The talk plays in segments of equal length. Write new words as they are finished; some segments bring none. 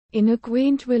In a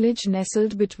quaint village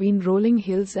nestled between rolling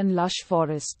hills and lush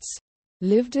forests,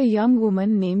 lived a young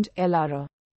woman named Elara.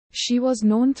 She was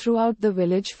known throughout the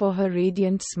village for her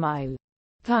radiant smile,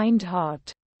 kind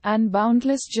heart, and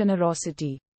boundless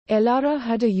generosity. Elara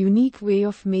had a unique way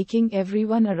of making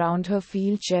everyone around her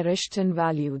feel cherished and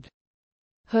valued.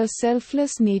 Her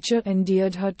selfless nature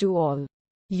endeared her to all,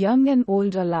 young and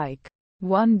old alike.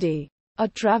 One day, a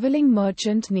traveling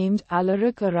merchant named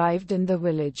Alaric arrived in the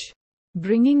village,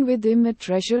 bringing with him a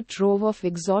treasure trove of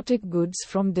exotic goods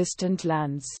from distant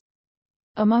lands.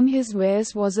 Among his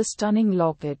wares was a stunning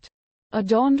locket,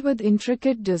 adorned with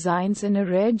intricate designs and a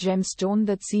rare gemstone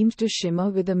that seemed to shimmer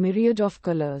with a myriad of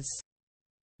colors.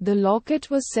 The locket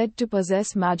was said to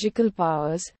possess magical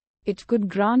powers. It could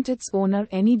grant its owner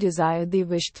any desire they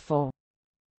wished for.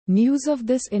 News of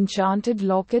this enchanted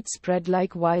locket spread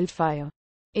like wildfire,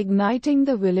 igniting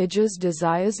the villagers'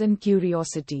 desires and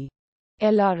curiosity.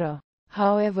 Elara,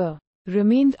 however,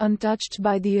 remained untouched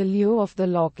by the allure of the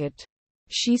locket.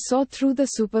 She saw through the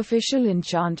superficial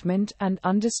enchantment and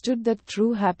understood that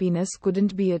true happiness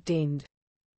couldn't be attained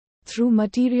through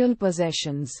material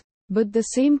possessions. But the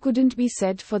same couldn't be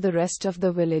said for the rest of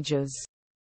the villagers.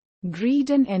 Greed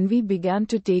and envy began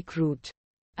to take root.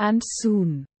 And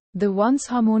soon, the once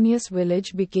harmonious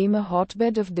village became a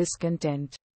hotbed of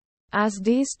discontent. As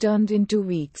days turned into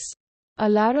weeks,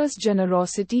 Alara's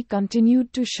generosity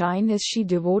continued to shine as she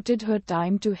devoted her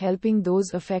time to helping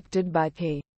those affected by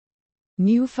the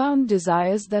newfound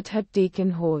desires that had taken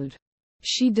hold.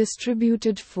 She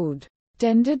distributed food,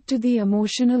 tended to the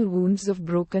emotional wounds of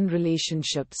broken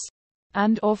relationships,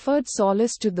 and offered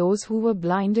solace to those who were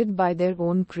blinded by their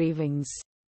own cravings.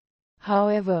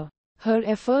 However, her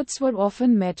efforts were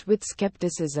often met with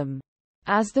skepticism,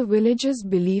 as the villagers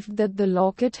believed that the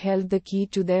locket held the key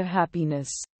to their happiness.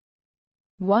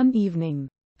 One evening,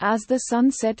 as the sun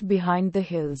set behind the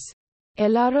hills,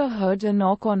 Elara heard a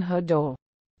knock on her door.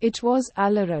 It was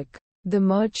Alaric, the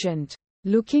merchant,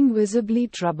 looking visibly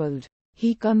troubled.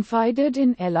 He confided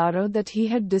in Elara that he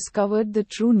had discovered the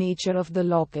true nature of the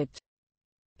locket.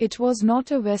 It was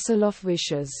not a vessel of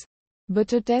wishes,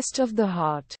 but a test of the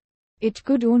heart. It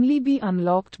could only be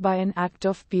unlocked by an act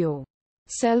of pure,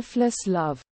 selfless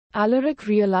love. Alaric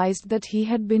realized that he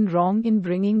had been wrong in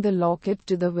bringing the locket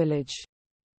to the village,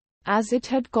 as it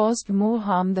had caused more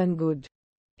harm than good.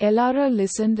 Elara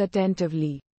listened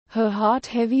attentively, her heart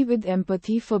heavy with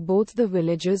empathy for both the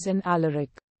villagers and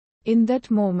Alaric. In that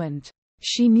moment,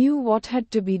 she knew what had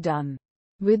to be done.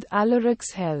 With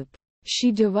Alaric's help,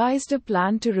 she devised a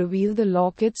plan to reveal the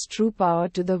locket's true power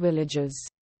to the villagers.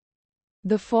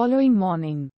 The following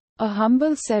morning, a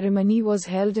humble ceremony was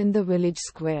held in the village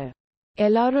square.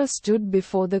 Elara stood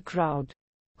before the crowd,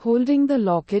 holding the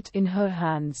locket in her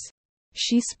hands.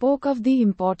 She spoke of the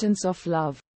importance of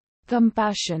love,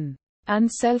 compassion, and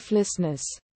selflessness.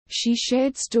 She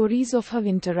shared stories of her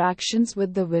interactions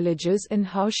with the villagers and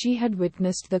how she had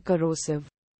witnessed the corrosive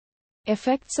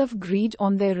effects of greed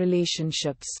on their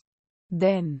relationships.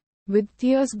 Then, with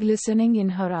tears glistening in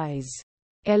her eyes,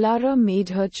 Elara made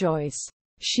her choice.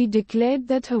 She declared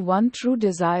that her one true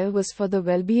desire was for the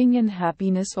well-being and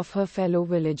happiness of her fellow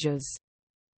villagers.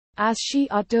 As she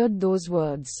uttered those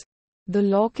words, the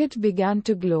locket began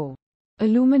to glow,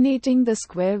 illuminating the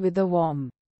square with a warm,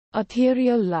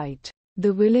 ethereal light.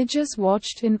 The villagers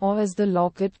watched in awe as the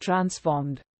locket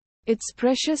transformed, its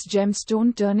precious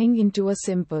gemstone turning into a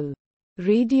simple,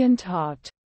 radiant heart.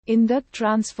 In that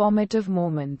transformative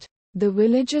moment, the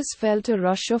villagers felt a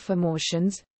rush of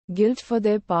emotions: guilt for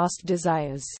their past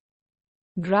desires,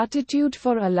 gratitude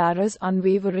for Alara's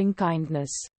unwavering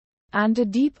kindness, and a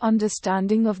deep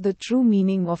understanding of the true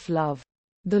meaning of love.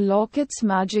 The locket's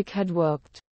magic had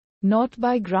worked, not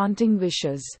by granting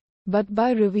wishes, but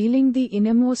by revealing the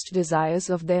innermost desires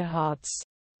of their hearts.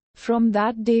 From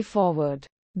that day forward,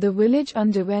 the village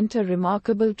underwent a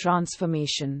remarkable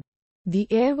transformation. The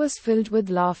air was filled with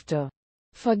laughter,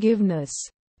 forgiveness,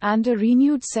 and a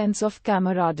renewed sense of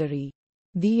camaraderie.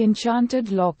 The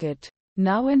enchanted locket,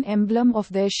 now an emblem of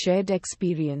their shared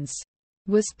experience,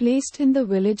 was placed in the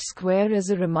village square as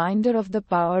a reminder of the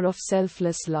power of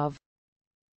selfless love.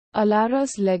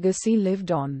 Alara's legacy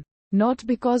lived on, not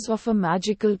because of a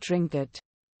magical trinket,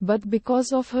 but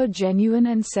because of her genuine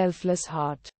and selfless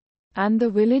heart. And the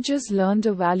villagers learned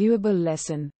a valuable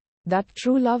lesson: that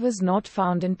true love is not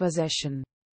found in possession,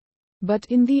 but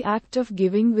in the act of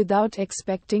giving without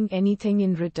expecting anything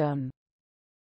in return.